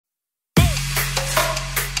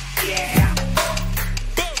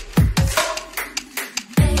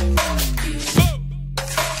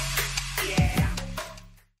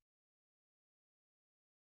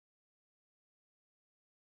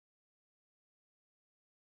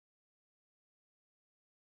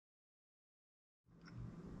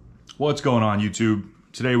What's going on, YouTube?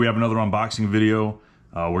 Today we have another unboxing video.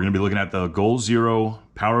 We're going to be looking at the Goal Zero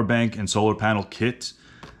power bank and solar panel kit.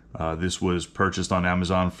 This was purchased on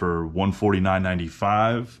Amazon for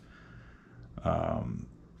 $149.95.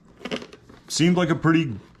 Seemed like a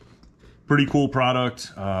pretty cool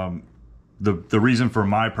product. The reason for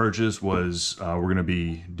my purchase was we're going to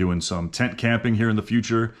be doing some tent camping here in the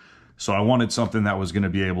future. So I wanted something that was going to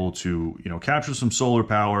be able to, capture some solar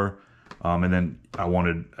power. And then I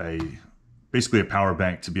wanted basically a power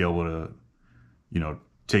bank to be able to,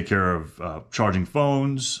 take care of charging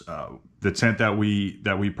phones. The tent that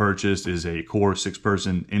we purchased is a Core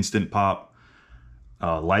 6-person Instant Pop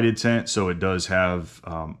lighted tent. So it does have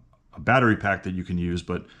a battery pack that you can use,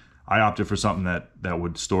 but I opted for something that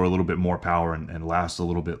would store a little bit more power and last a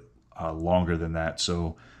little bit longer than that.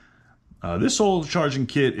 So this solar charging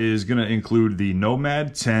kit is going to include the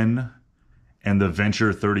Nomad 10 and the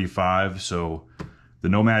Venture 35. So the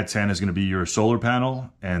Nomad 10 is going to be your solar panel,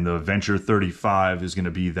 and the Venture 35 is going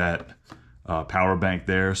to be that power bank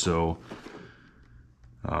there. So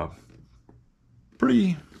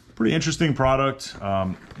pretty interesting product.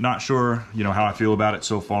 Not sure how I feel about it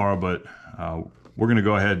so far, but we're going to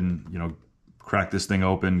go ahead and crack this thing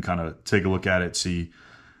open, kind of take a look at it, see.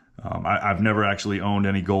 I've never actually owned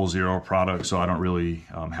any Goal Zero products, so I don't really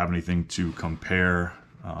have anything to compare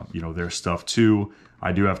their stuff to.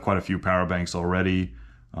 I do have quite a few power banks already.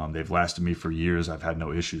 They've lasted me for years. I've had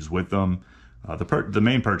no issues with them. The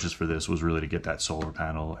main purchase for this was really to get that solar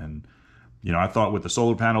panel, and I thought with the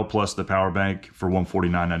solar panel plus the power bank for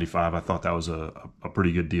 $149.95, I thought that was a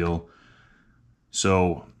pretty good deal.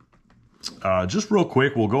 So just real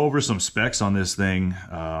quick, we'll go over some specs on this thing.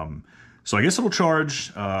 So I guess it'll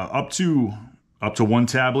charge up to 1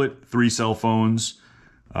 tablet, 3 cell phones,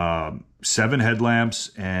 7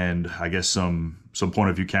 headlamps, and I guess some point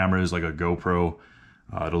of view cameras like a GoPro.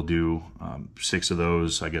 It'll do 6 of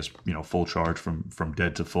those, I guess, full charge from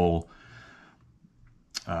dead to full.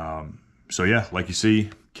 So yeah, like you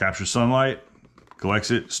see, captures sunlight,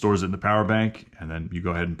 collects it, stores it in the power bank, and then you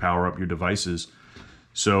go ahead and power up your devices.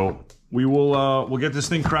 So we will we'll get this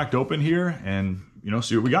thing cracked open here and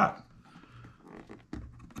see what we got.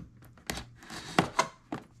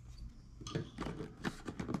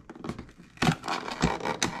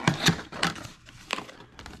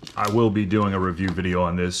 I will be doing a review video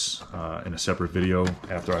on this in a separate video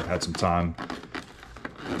after I've had some time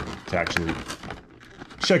to actually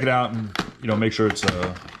check it out and make sure it's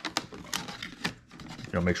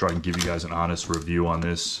make sure I can give you guys an honest review on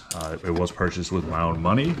this. It was purchased with my own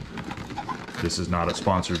money. This is not a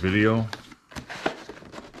sponsored video.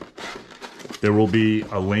 There will be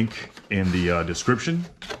a link in the description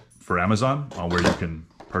for Amazon on where you can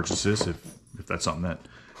purchase this if that's something that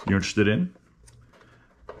you're interested in.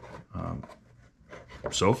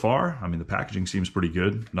 So far, I mean, the packaging seems pretty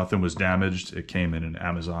good. Nothing was damaged. It came in an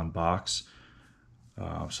Amazon box.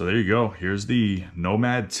 So there you go. Here's the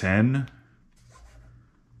Nomad 10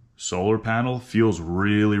 solar panel. Feels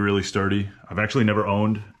really sturdy. I've actually never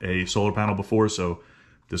owned a solar panel before, so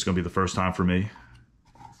this is going to be the first time for me.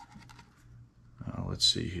 Let's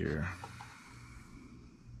see here.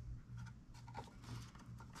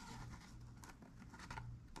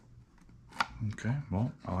 Okay,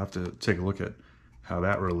 well, I'll have to take a look at how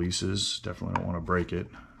that releases. Definitely don't want to break it.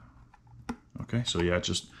 Okay, so yeah, it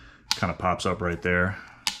just kind of pops up right there.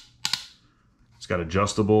 It's got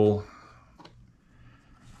adjustable,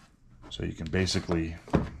 so you can basically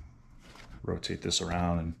rotate this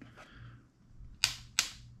around and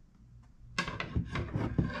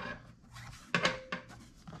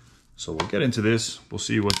so we'll get into this. We'll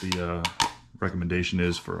see what the recommendation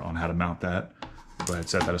is on how to mount that. Go ahead and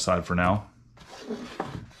set that aside for now.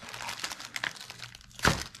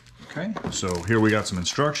 Okay, so here we got some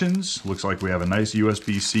instructions. Looks like we have a nice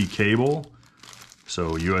USB-C cable.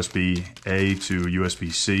 So USB-A to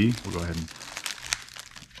USB-C. We'll go ahead and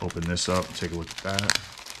open this up and take a look at that.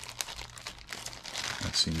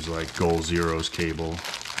 That seems like Goal Zero's cable.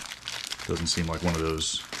 Doesn't seem like one of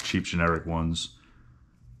those cheap generic ones.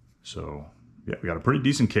 So yeah, we got a pretty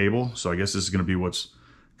decent cable. So I guess this is going to be what's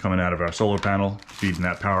coming out of our solar panel, feeding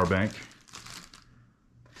that power bank.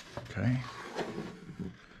 Okay.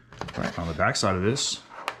 All right, on the back side of this,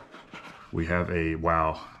 we have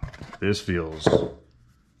wow, this feels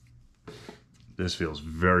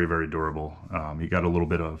very durable. You got a little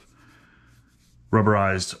bit of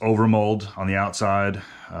rubberized overmold on the outside.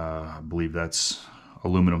 I believe that's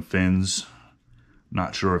aluminum fins.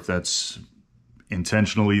 Not sure if that's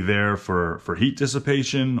intentionally there for heat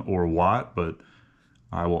dissipation or what, but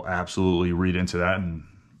I will absolutely read into that and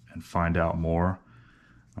find out more.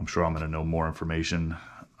 I'm sure I'm going to know more information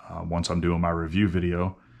once I'm doing my review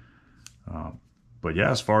video. But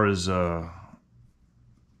yeah, as far as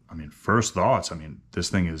first thoughts, this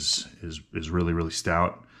thing is really, really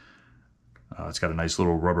stout. It's got a nice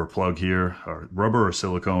little rubber plug here, or rubber or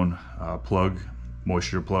silicone plug,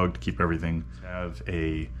 moisture plug to keep everything. Have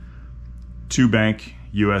a 2-bank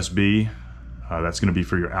USB. That's going to be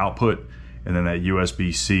for your output, and then that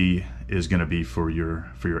USB-C is going to be for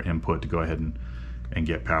your input to go ahead and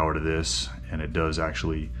get power to this. And it does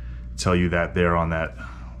actually tell you that there on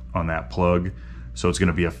that plug. So it's going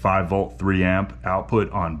to be a 5-volt 3-amp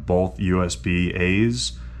output on both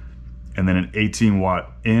USB-A's, and then an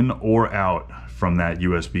 18-watt in or out from that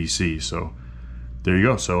USB-C. So there you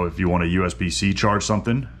go. So if you want a USB-C charge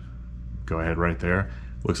something, go ahead right there.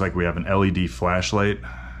 Looks like we have an LED flashlight.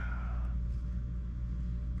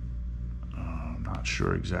 I'm not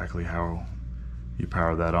sure exactly how you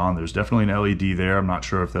power that on. There's definitely an LED there. I'm not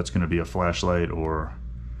sure if that's going to be a flashlight or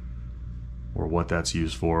what that's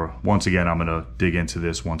used for. Once again, I'm going to dig into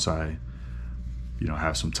this once I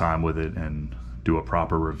have some time with it and do a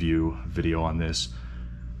proper review video on this.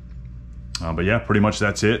 But yeah, pretty much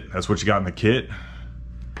that's it. That's what you got in the kit.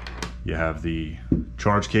 You have the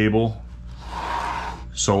charge cable,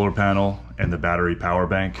 solar panel, and the battery power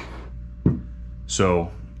bank.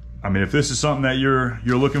 So if this is something that you're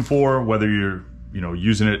looking for, whether you're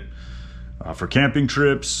using it for camping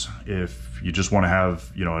trips, if you just want to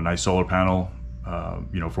have a nice solar panel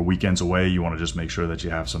for weekends away, you want to just make sure that you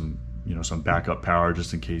have some some backup power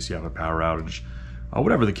just in case you have a power outage,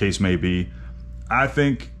 whatever the case may be. I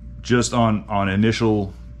think just on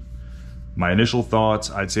my initial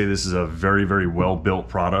thoughts, I'd say this is a very, very well built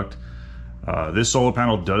product. This solar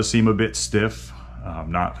panel does seem a bit stiff.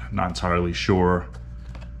 I'm not entirely sure.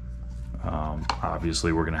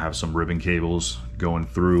 Obviously we're going to have some ribbon cables going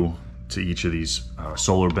through to each of these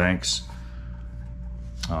solar banks.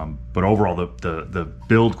 But overall, the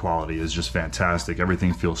build quality is just fantastic.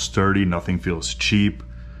 Everything feels sturdy, nothing feels cheap.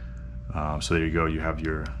 So there you go, you have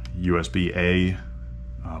your USB-A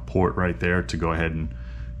port right there to go ahead and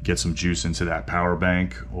get some juice into that power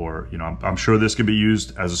bank. Or I'm sure this could be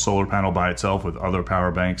used as a solar panel by itself with other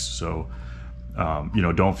power banks. So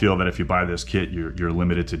don't feel that if you buy this kit you're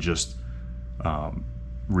limited to just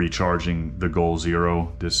recharging the Goal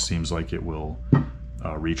Zero. This seems like it will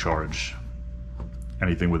recharge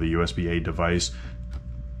anything with a USB-A device.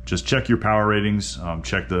 Just check your power ratings,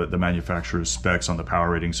 check the manufacturer's specs on the power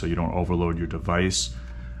rating so you don't overload your device.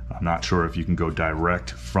 I'm not sure if you can go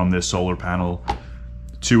direct from this solar panel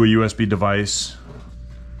to a USB device.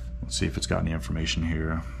 Let's see if it's got any information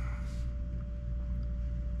here.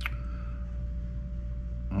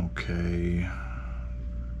 Okay.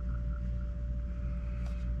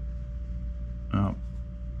 Oh.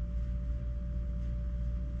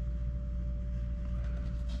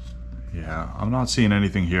 Yeah, I'm not seeing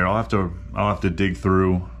anything here. I'll have to dig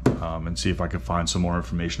through and see if I can find some more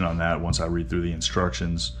information on that once I read through the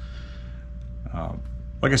instructions.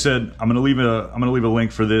 Like I said, I'm gonna leave a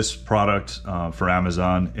link for this product for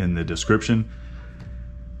Amazon in the description.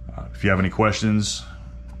 If you have any questions,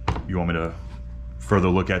 you want me to further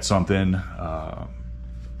look at something, I'll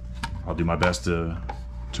do my best to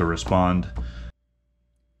respond.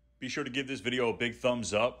 Be sure to give this video a big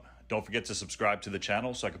thumbs up. Don't forget to subscribe to the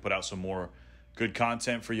channel so I can put out some more good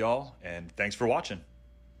content for y'all. And thanks for watching.